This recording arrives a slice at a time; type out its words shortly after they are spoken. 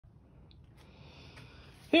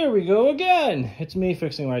Here we go again. It's me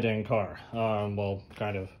fixing my dang car. Well,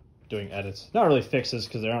 kind of doing edits. Not really fixes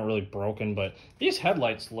because they aren't really broken, but these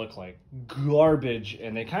headlights look like garbage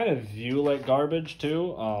and they kind of view like garbage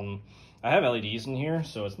too. I have LEDs in here,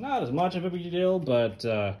 so it's not as much of a big deal, but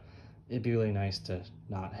it'd be really nice to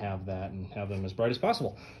not have that and have them as bright as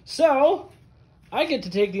possible. So I get to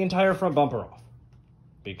take the entire front bumper off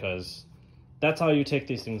because that's how you take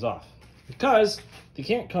these things off. Because they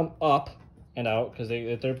can't come up and out because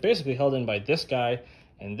they're basically held in by this guy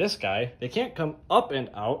and this guy. They can't come up and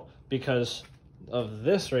out because of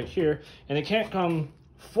this right here, and they can't come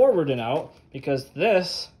forward and out because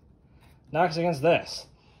this knocks against this.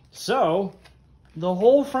 So the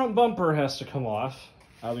whole front bumper has to come off.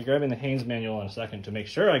 I'll be grabbing the Haynes manual in a second to make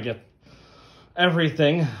sure I get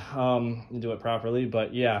everything and do it properly.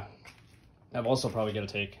 But yeah, I've also probably got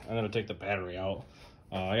to I'm going to take the battery out.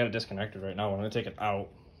 I got it disconnected right now. I'm going to take it out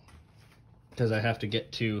because I have to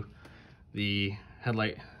get to the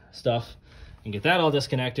headlight stuff and get that all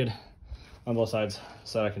disconnected on both sides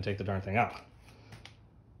so I can take the darn thing out.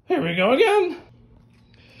 Here we go again.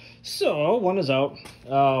 So one is out.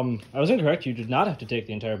 I was incorrect. You did not have to take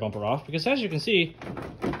the entire bumper off because, as you can see,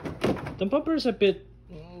 the bumper is a bit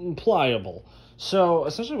pliable. So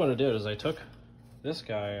essentially what I did is I took this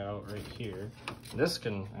guy out right here. This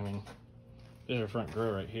can, I mean, there's a front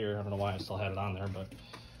grill right here. I don't know why I still had it on there, but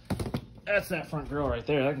that's that front grill right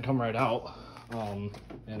there. That can come right out.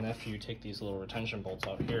 And after you take these little retention bolts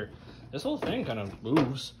out here, this whole thing kind of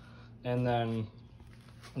moves. And then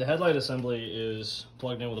the headlight assembly is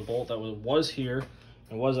plugged in with a bolt that was here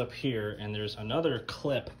and was up here. And there's another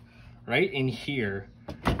clip right in here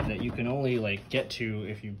that you can only like get to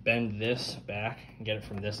if you bend this back and get it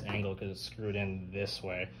from this angle because it's screwed in this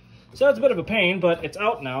way. So it's a bit of a pain, but it's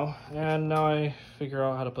out now. And now I figure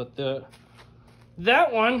out how to put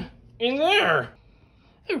that one in there.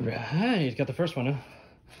 All right, got the first one.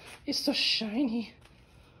 It's so shiny.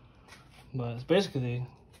 But it's basically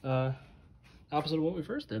the opposite of what we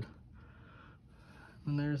first did.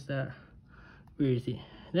 And there's that, where is he?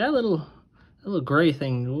 That little gray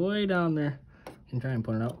thing way down there. I can try and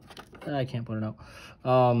put it out. I can't put it out.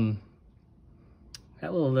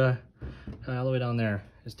 That little all the way down there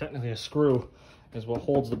is technically a screw, is what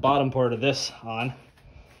holds the bottom part of this on.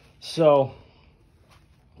 So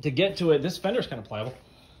to get to it, this fender's kind of pliable.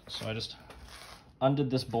 So I just undid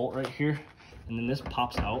this bolt right here, and then this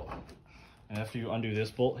pops out. And after you undo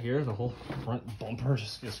this bolt here, the whole front bumper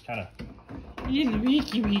just kind of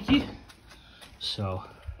weaky. So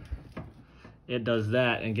it does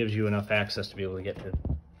that and gives you enough access to be able to get to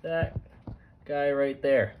that guy right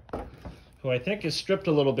there, who I think is stripped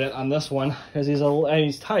a little bit on this one because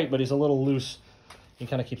he's tight, but he's a little loose. He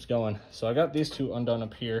kind of keeps going. So I got these two undone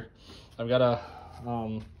up here. I've got to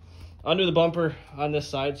undo the bumper on this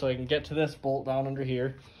side so I can get to this bolt down under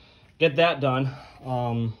here, get that done.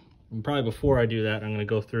 And probably before I do that, I'm going to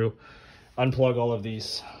go through, unplug all of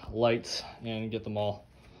these lights and get them all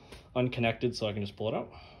unconnected so I can just pull it out.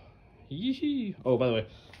 Yee-hee. Oh, by the way,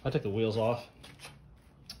 I took the wheels off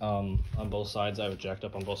on both sides. I have it jacked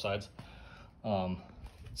up on both sides.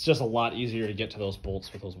 It's just a lot easier to get to those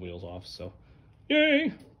bolts with those wheels off, so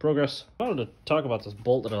yay, progress. I wanted to talk about this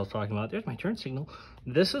bolt that I was talking about. There's my turn signal.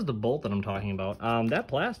 This is the bolt that I'm talking about. That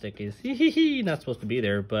plastic is not supposed to be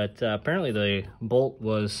there, but apparently the bolt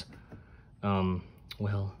was,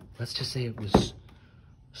 well, let's just say it was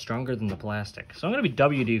stronger than the plastic. So I'm going to be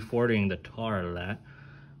WD-40ing the tar of that.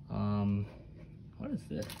 What is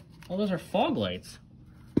this? Oh, those are fog lights.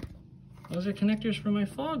 Those are connectors for my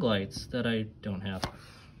fog lights that I don't have.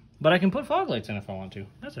 But I can put fog lights in if I want to.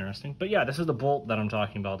 That's interesting. But yeah, this is the bolt that I'm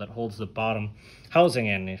talking about that holds the bottom housing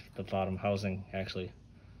in, if the bottom housing actually,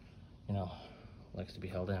 you know, likes to be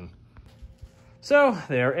held in. So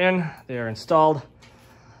they are in, they are installed.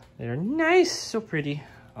 They are nice, so pretty.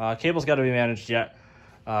 Cable's got to be managed yet.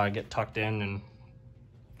 Get tucked in and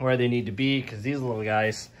where they need to be, because these little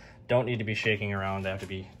guys don't need to be shaking around. They have to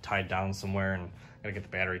be tied down somewhere, and gotta get the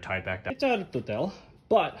battery tied back down. It's hard to tell,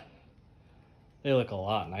 but they look a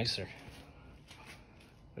lot nicer.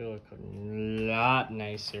 They look a lot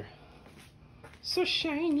nicer. So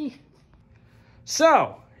shiny.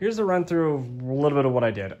 So, here's a run through of a little bit of what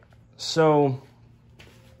I did. So,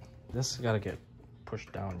 this has got to get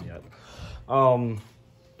pushed down yet.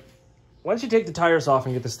 Once you take the tires off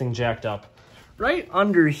and get this thing jacked up, right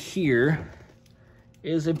under here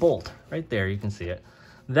is a bolt. Right there, you can see it.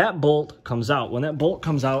 That bolt comes out. When that bolt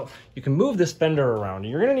comes out, you can move this fender around.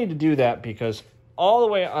 You're going to need to do that because all the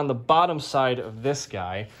way on the bottom side of this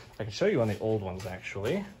guy, I can show you on the old ones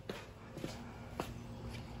actually.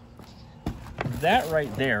 that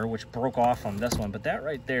right there, which broke off on this one, but that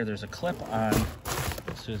right there, there's a clip on,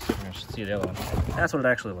 let's see if you can see the other one. That's what it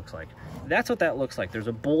actually looks like. That's what that looks like. There's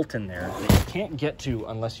a bolt in there that you can't get to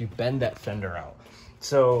unless you bend that fender out.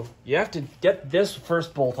 So you have to get this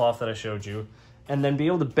first bolt off that I showed you, and then be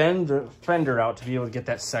able to bend the fender out to be able to get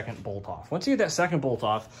that second bolt off. Once you get that second bolt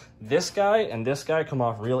off, this guy and this guy come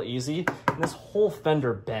off real easy, and this whole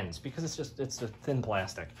fender bends because it's a thin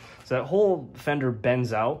plastic. So that whole fender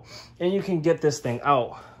bends out, and you can get this thing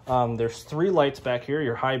out. There's 3 lights back here,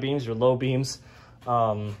 your high beams, your low beams,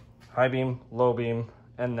 high beam, low beam,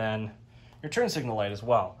 and then your turn signal light as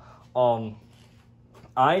well.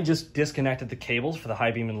 I just disconnected the cables for the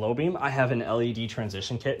high beam and low beam. I have an LED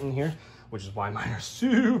transition kit in here, which is why mine are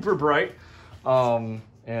super bright,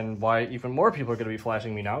 and why even more people are going to be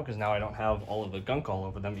flashing me now, because now I don't have all of the gunk all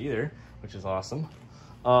over them either, which is awesome.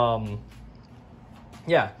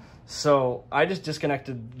 Yeah, so I just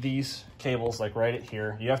disconnected these cables like right at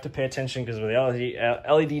here. You have to pay attention because with the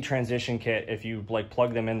LED transition kit, if you like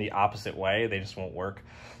plug them in the opposite way, they just won't work.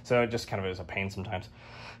 So it just kind of is a pain sometimes.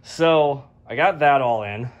 So I got that all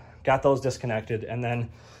in, got those disconnected, and then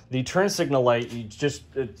the turn signal light,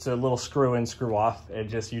 it's a little screw in, screw off. You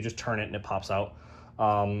just turn it and it pops out.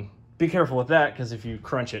 Be careful with that, because if you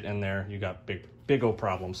crunch it in there, you got big old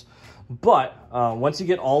problems. But once you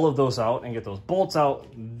get all of those out and get those bolts out,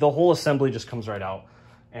 the whole assembly just comes right out.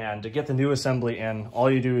 And to get the new assembly in,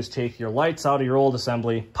 all you do is take your lights out of your old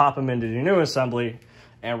assembly, pop them into your new assembly,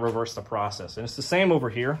 and reverse the process. And it's the same over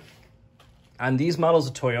here. On these models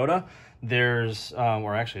of Toyota, there's,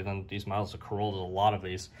 or actually then these models of Corolla, there's a lot of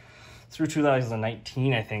these. Through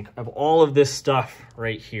 2019, I think, of all of this stuff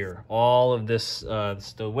right here. All of this,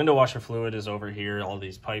 the window washer fluid is over here. All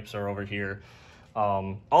these pipes are over here.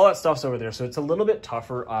 All that stuff's over there. So it's a little bit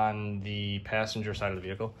tougher on the passenger side of the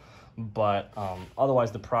vehicle. But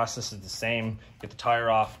otherwise, the process is the same. Get the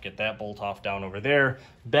tire off, get that bolt off down over there,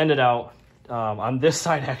 bend it out. On this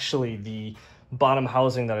side, actually, the bottom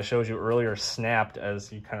housing that I showed you earlier snapped,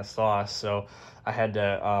 as you kind of saw. So I had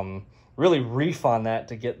to really reef on that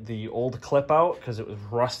to get the old clip out because it was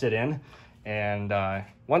rusted in. And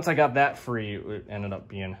once I got that free, it ended up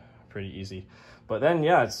being pretty easy. But then,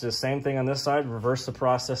 yeah, it's the same thing on this side. Reverse the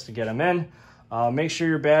process to get them in. Make sure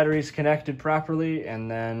your battery's connected properly, and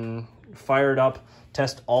then fire it up.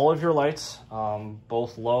 Test all of your lights,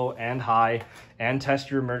 both low and high, and test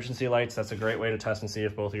your emergency lights. That's a great way to test and see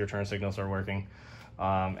if both of your turn signals are working.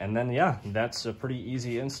 And then, yeah, that's a pretty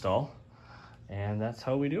easy install. And that's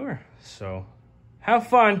how we do her. So have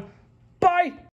fun. Bye.